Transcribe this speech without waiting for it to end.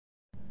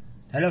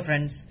Hello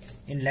friends,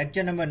 in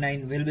lecture number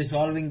 9 we will be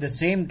solving the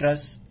same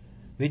truss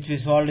which we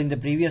solved in the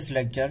previous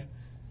lecture,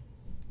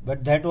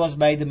 but that was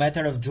by the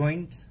method of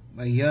joints.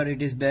 But here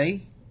it is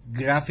by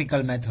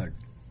graphical method.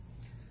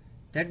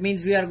 That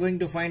means we are going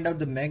to find out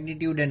the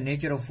magnitude and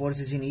nature of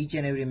forces in each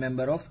and every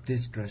member of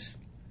this truss.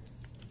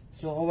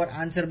 So our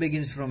answer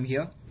begins from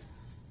here.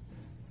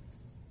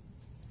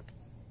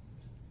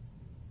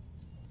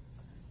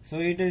 So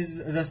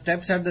the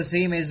steps are the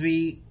same as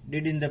we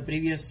did in the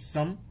previous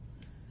sum,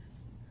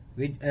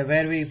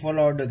 where we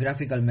followed the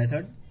graphical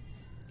method.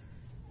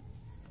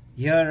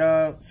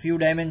 Here few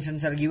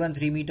dimensions are given: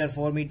 3 meter,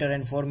 4 meter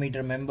and 4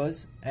 meter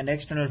members, and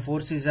external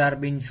forces are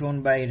being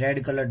shown by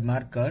red colored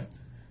marker,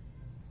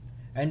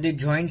 and the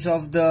joints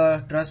of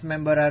the truss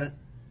member are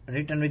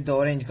written with the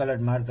orange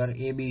colored marker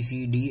A, B,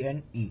 C, D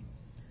and E.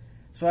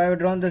 So I have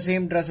drawn the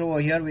same truss over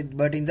here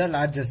but in the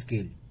larger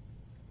scale.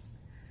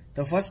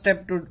 The first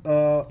step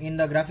in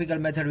the graphical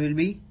method will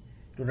be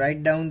to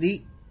write down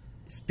the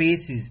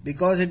spaces.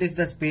 Because it is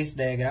the space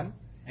diagram,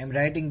 I am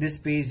writing this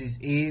space is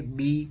A,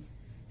 B,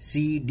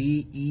 C,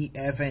 D, E,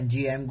 F and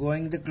G. I am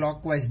going the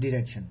clockwise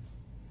direction.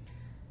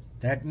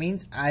 That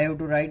means I have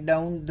to write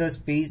down the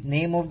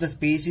name of the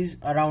spaces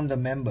around the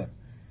member.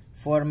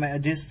 For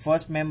this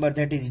first member,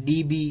 that is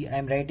DB, I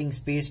am writing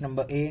space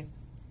number A.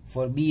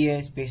 For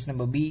BA, space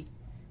number B.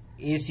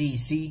 AC,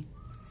 C.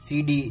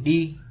 CD,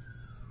 D.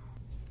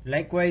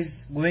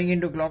 Likewise, going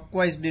into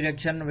clockwise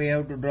direction, we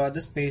have to draw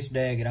the space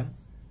diagram.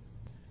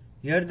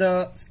 Here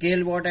the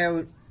scale what I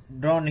have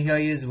drawn here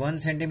is 1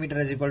 centimeter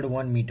is equal to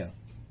 1 meter.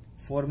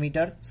 4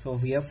 meter, so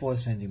we have 4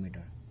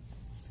 centimeter.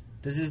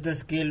 This is the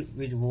scale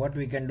what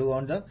we can do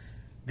on the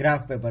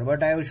graph paper.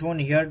 But I have shown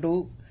here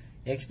to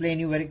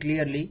explain you very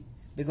clearly,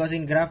 because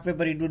in graph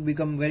paper it would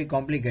become very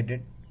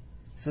complicated.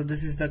 So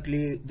this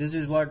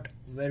is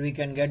where we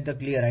can get the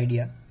clear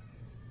idea.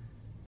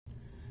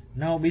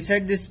 Now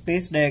beside this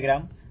space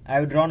diagram, I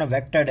have drawn a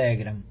vector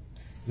diagram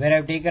where I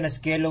have taken a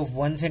scale of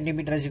 1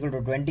 centimeter is equal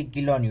to 20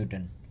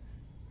 kilonewton.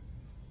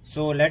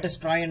 So let us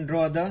try and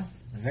draw the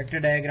vector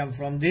diagram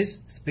from this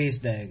space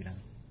diagram.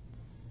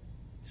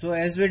 So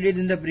as we did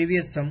in the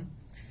previous sum,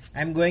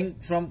 I am going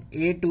from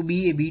A to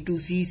B, B to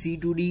C, C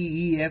to D,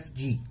 E, F,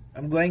 G. I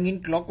am going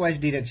in clockwise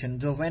direction.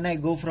 So when I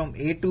go from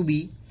A to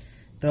B,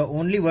 the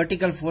only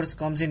vertical force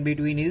comes in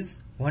between is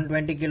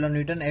 120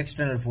 kilonewton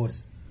external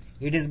force.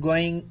 It is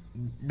going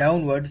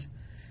downwards.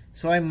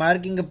 So I am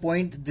marking a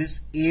point, this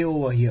A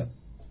over here,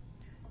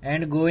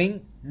 and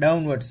going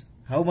downwards.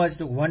 How much?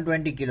 To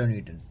 120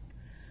 kilonewton.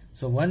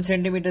 So 1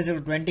 centimeter is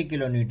equal to 20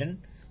 kilonewton.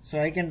 So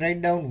I can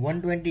write down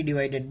 120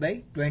 divided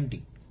by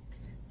 20.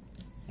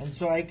 And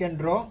so I can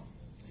draw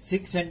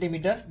 6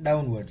 centimeter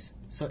downwards.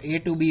 So A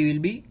to B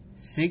will be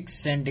 6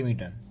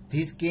 centimeter.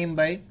 This came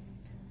by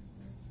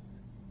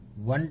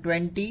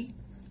 120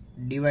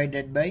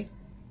 divided by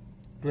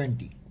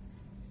 20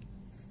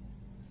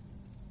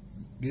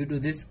 due to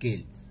this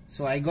scale.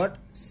 So I got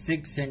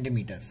 6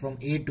 centimeter from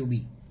A to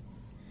B.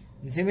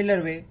 In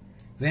similar way,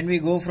 when we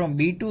go from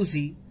B to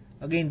C,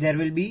 again there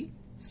will be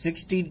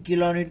 60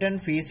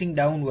 kilonewton facing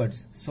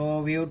downwards.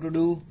 So we have to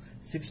do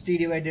 60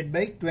 divided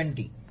by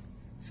 20.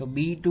 So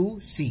B to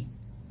C,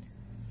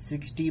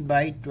 60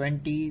 by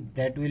 20,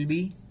 that will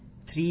be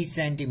 3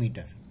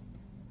 centimeter.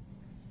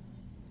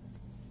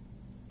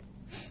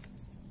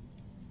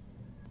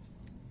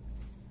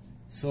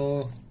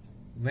 So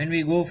when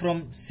we go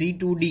from C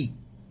to D,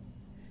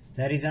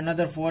 there is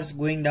another force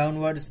going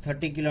downwards,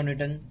 30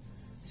 kilonewton.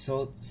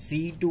 So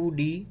C to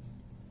D,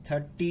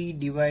 30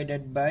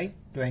 divided by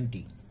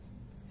 20.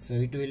 So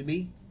it will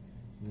be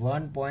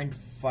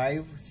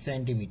 1.5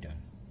 centimeter.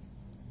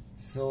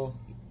 So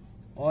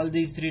all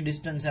these three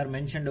distances are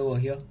mentioned over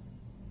here.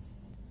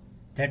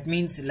 That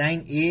means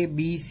line A,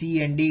 B,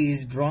 C and D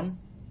is drawn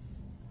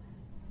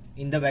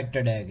in the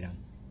vector diagram.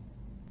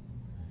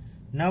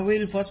 Now we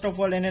will first of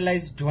all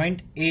analyze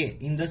joint A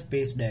in the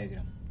space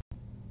diagram.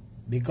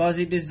 Because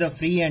it is the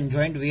free end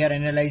joint, we are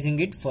analyzing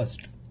it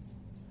first.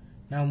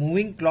 Now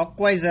moving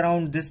clockwise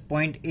around this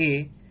point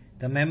A,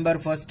 the member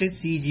first is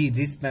CG,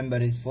 this member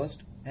is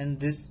first,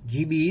 and this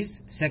GB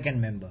is second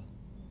member.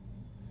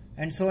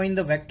 And so in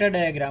the vector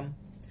diagram,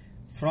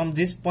 from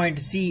this point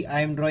C, I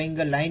am drawing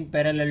a line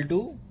parallel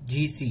to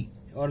GC,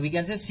 or we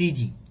can say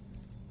CG.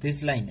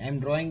 This line, I am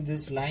drawing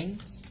this line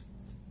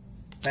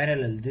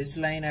parallel. This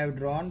line I have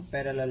drawn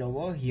parallel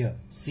over here,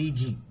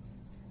 CG.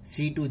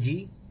 C to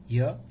G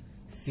here,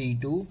 C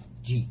to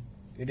G.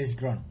 It is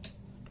drawn.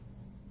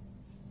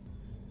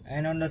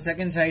 And on the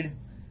second side,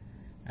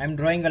 I am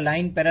drawing a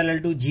line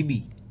parallel to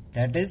GB.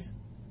 That is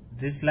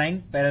this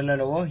line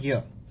parallel over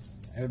here.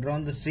 I have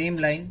drawn the same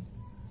line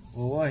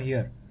over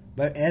here.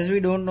 But as we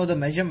don't know the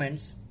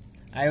measurements,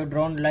 I have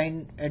drawn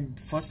line at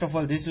first of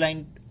all this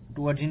line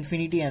towards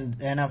infinity and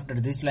then after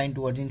this line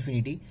towards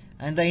infinity.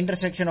 And the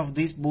intersection of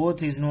these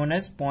both is known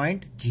as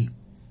point G.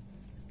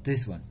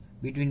 This one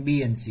between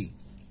B and C.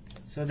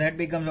 So that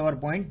becomes our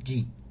point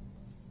G.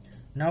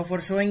 Now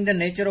for showing the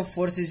nature of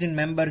forces in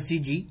member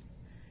CG,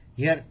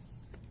 here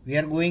we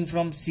are going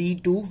from C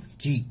to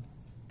G.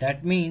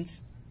 That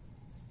means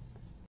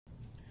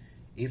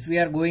if we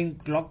are going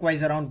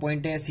clockwise around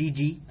point A,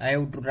 CG, I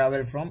have to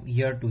travel from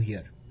here to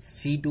here,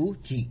 C to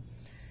G.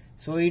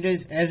 So it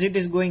is, as it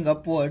is going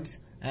upwards,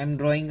 I am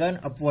drawing an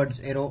upwards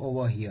arrow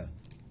over here.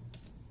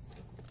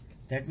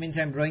 That means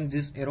I am drawing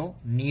this arrow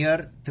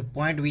near the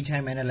point which I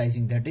am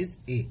analyzing, that is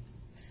A.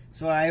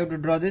 So I have to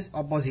draw this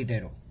opposite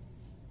arrow.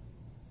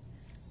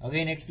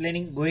 Again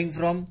explaining, going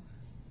from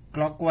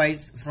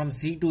clockwise from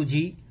C to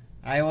G,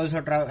 I have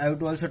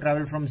to also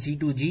travel from C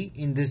to G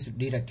in this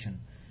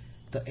direction.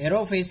 The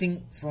arrow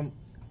facing from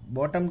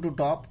bottom to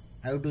top,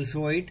 I have to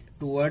show it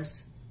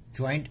towards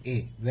joint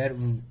A,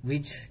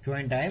 which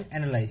joint I am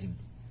analyzing.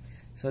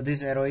 So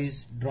this arrow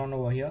is drawn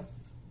over here.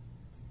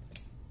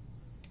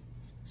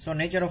 So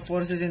nature of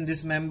forces in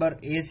this member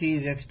AC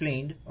is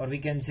explained, or we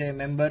can say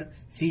member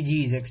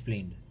CG is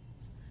explained.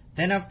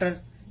 Then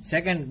after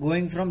second,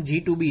 going from G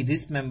to B,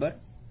 this member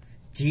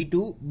G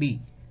to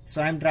B.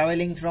 So I am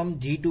traveling from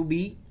G to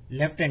B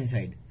left hand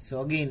side.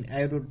 So again I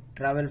have to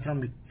travel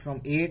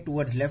from A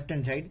towards left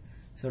hand side.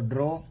 So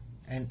draw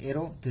an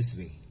arrow this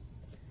way.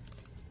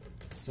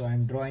 So I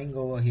am drawing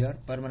over here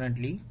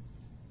permanently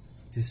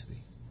this way.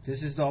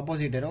 This is the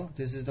opposite arrow.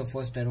 This is the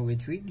first arrow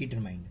which we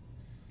determined.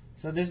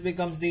 So this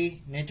becomes the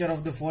nature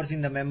of the force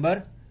in the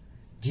member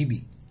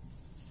GB.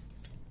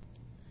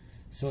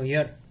 So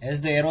here, as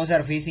the arrows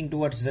are facing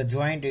towards the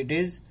joint, it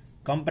is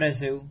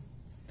compressive.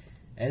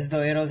 As the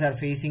arrows are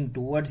facing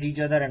towards each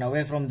other and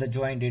away from the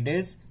joint, it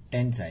is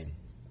tensile.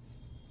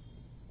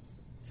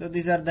 So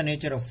these are the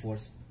nature of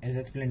force as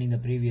explained in the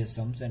previous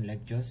sums and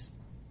lectures.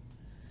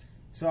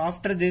 So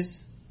after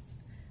this,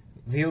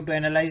 we have to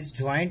analyze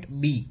joint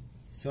B.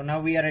 So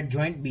now we are at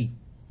joint B.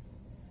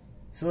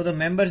 So the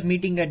members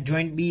meeting at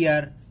joint B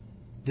are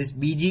this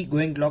BG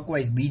going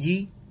clockwise,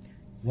 BG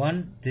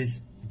 1,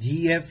 this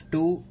GF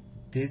 2,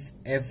 this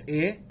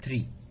FA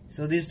 3.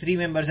 So these three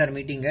members are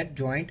meeting at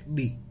joint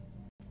B.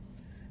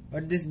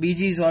 But this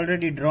BG is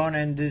already drawn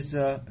and these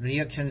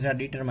reactions are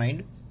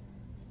determined.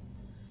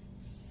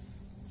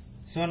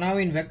 So now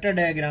in vector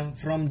diagram,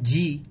 from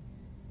G,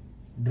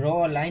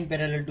 draw a line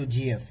parallel to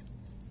GF.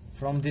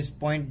 From this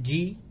point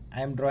G,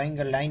 I am drawing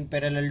a line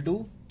parallel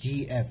to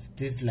GF,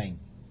 this line.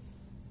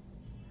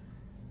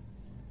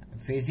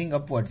 Facing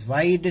upwards.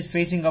 Why it is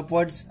facing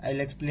upwards, I will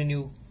explain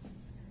you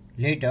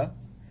later.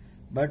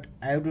 But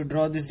I have to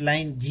draw this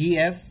line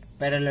GF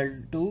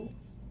parallel to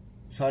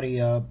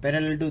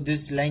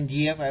this line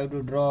GF. I have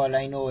to draw a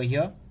line over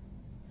here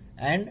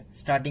and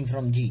starting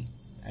from G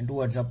and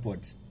towards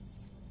upwards.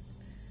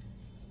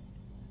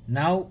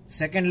 Now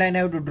second line I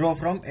have to draw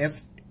from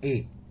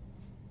FA.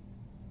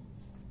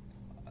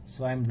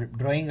 So I am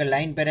drawing a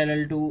line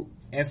parallel to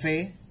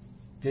FA,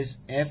 this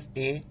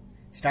FA,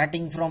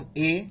 starting from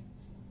A,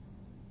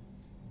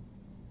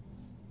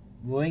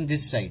 going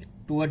this side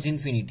towards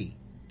infinity.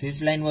 This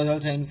line was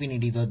also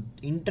infinity. The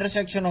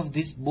intersection of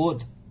this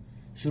both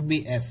should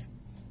be F.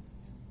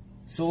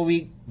 So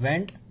we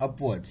went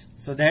upwards.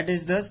 So that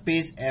is the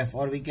space F,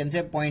 or we can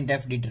say point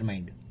F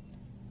determined.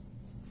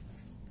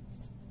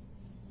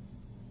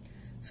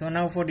 So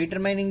now for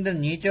determining the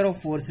nature of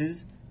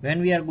forces,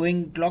 when we are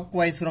going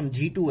clockwise from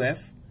G to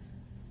F,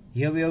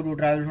 here we have to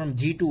travel from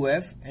G to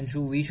F and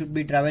so we should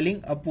be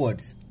traveling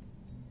upwards.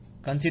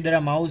 Consider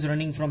a mouse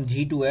running from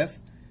G to F.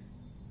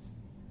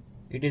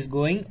 It is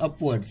going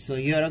upwards. So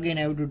here again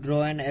I have to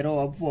draw an arrow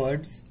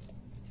upwards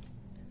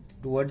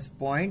towards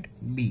point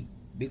B.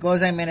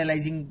 Because I am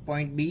analyzing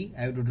point B,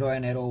 I have to draw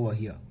an arrow over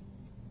here.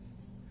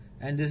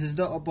 And this is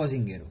the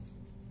opposing arrow.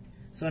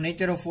 So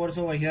nature of force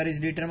over here is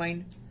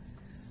determined.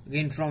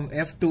 Again from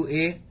F to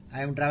A,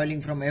 I am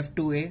traveling from F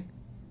to A,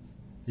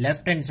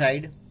 left hand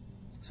side.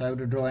 So I have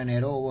to draw an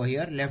arrow over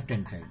here, left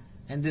hand side.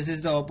 And this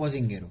is the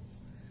opposing arrow.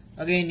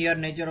 Again here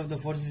nature of the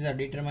forces are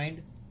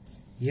determined.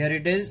 Here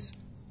it is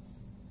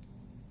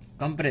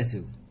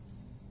compressive.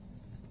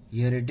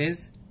 Here it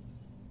is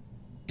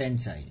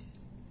tensile.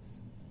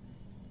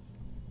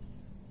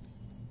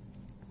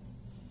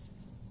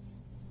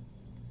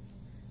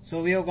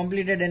 So we have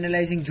completed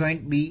analyzing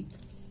joint B.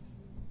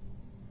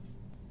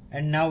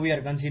 And now we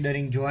are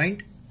considering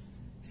joint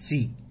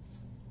C.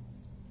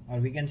 Or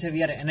we can say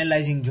we are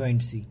analyzing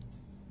joint C.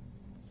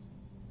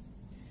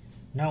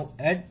 Now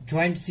at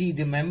joint C,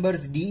 the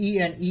members DE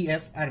and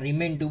EF are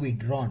remain to be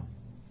drawn.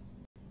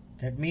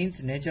 That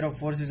means nature of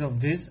forces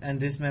of this and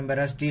this member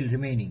are still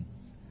remaining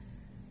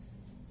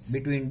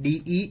between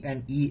DE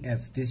and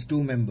EF, these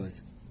two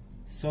members.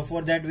 So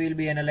for that we will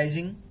be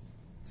analyzing.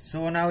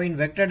 So now in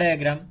vector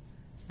diagram,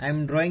 I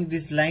am drawing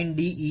this line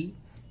DE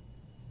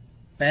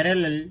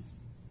parallel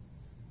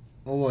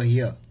over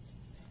here.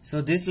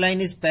 So this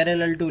line is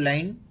parallel to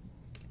line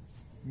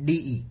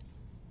DE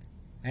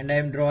and I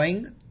am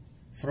drawing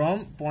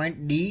from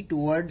point D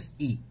towards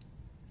E,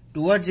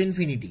 towards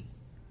infinity.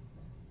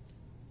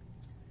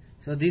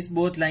 So these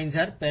both lines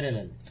are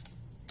parallel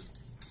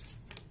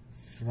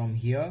from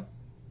here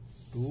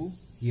to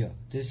here.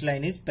 This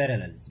line is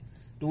parallel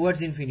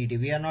towards infinity.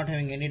 We are not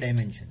having any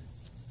dimension.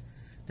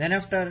 Then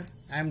after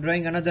I am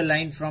drawing another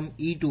line from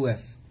E to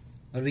F,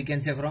 or we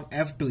can say from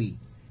F to E.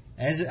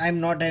 As I am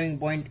not having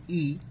point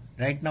E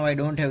Right now I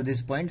don't have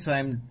this point, so I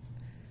am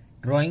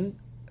drawing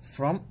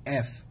from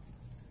F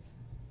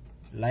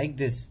like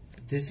this.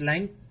 This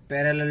line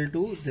parallel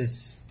to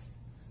this.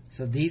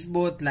 So these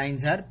both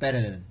lines are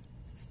parallel.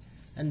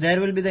 And there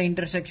will be the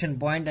intersection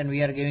point, and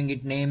we are giving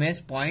it name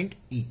as point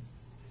E.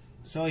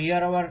 So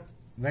here our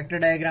vector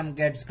diagram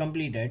gets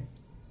completed.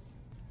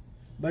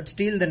 But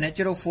still the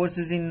nature of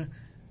forces in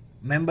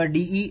member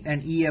DE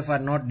and EF are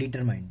not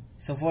determined.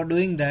 So for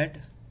doing that,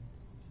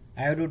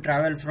 I have to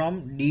travel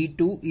from D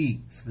to E.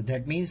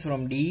 That means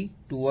from D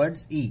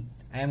towards E.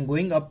 I am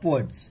going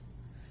upwards.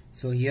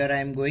 So here I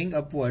am going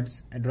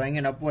upwards, drawing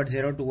an upwards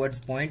arrow towards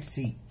point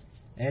C.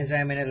 As I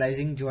am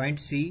analyzing joint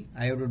C,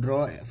 I have to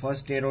draw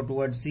first arrow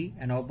towards C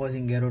and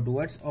opposing arrow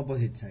towards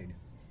opposite side.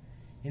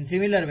 In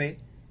similar way,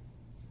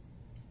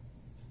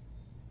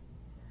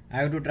 I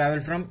have to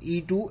travel from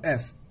E to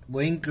F,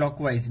 going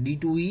clockwise, D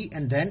to E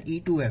and then E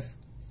to F.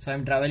 So I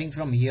am traveling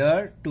from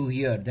here to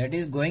here, that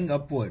is going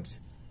upwards.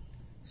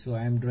 So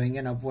I am drawing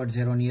an upwards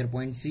arrow near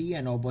point C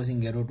and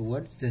opposing arrow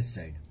towards this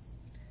side.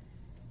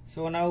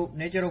 So now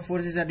nature of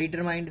forces are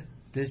determined.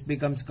 This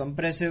becomes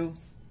compressive.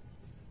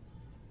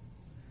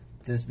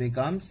 This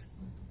becomes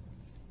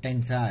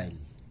tensile.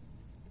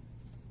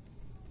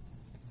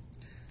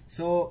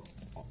 So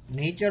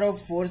nature of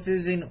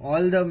forces in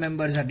all the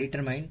members are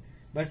determined,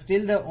 but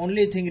still the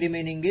only thing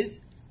remaining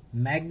is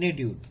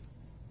magnitude.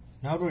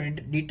 Now to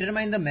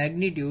determine the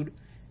magnitude,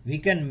 we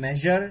can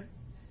measure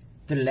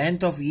the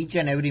length of each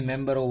and every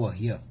member over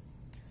here.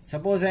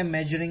 Suppose I am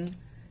measuring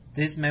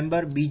this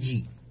member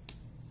BG.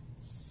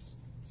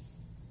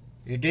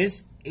 It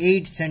is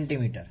 8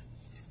 centimeter,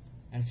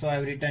 and so I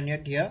have written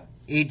it here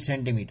 8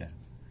 centimeter.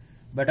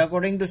 But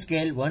according to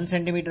scale, 1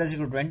 centimeter is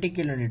equal to 20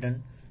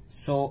 kilonewton.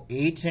 So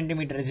 8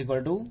 centimeter is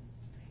equal to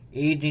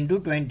 8 into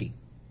 20.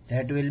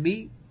 That will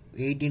be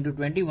 8 into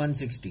 20,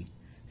 160.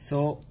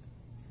 So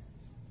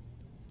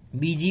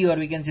BG, or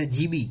we can say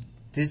GB,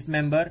 this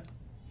member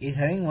is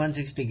having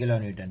 160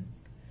 kilonewton.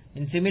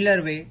 In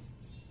similar way,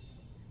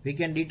 we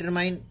can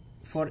determine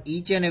for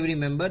each and every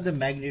member the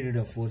magnitude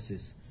of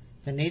forces.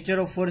 The nature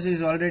of force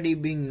is already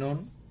being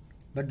known,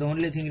 but the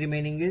only thing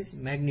remaining is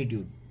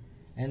magnitude,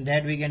 and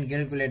that we can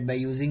calculate by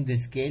using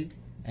this scale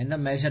and the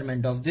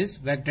measurement of this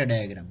vector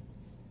diagram.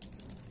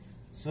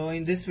 So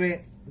in this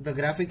way, the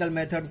graphical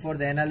method for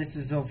the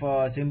analysis of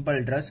a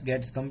simple truss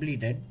gets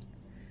completed.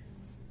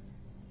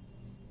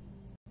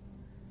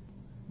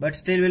 But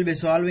still we'll be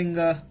solving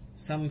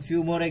some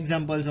few more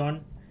examples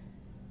on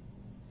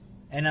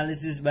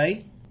analysis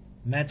by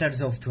methods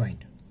of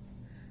joint.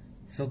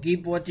 So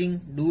keep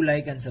watching, do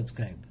like and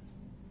subscribe.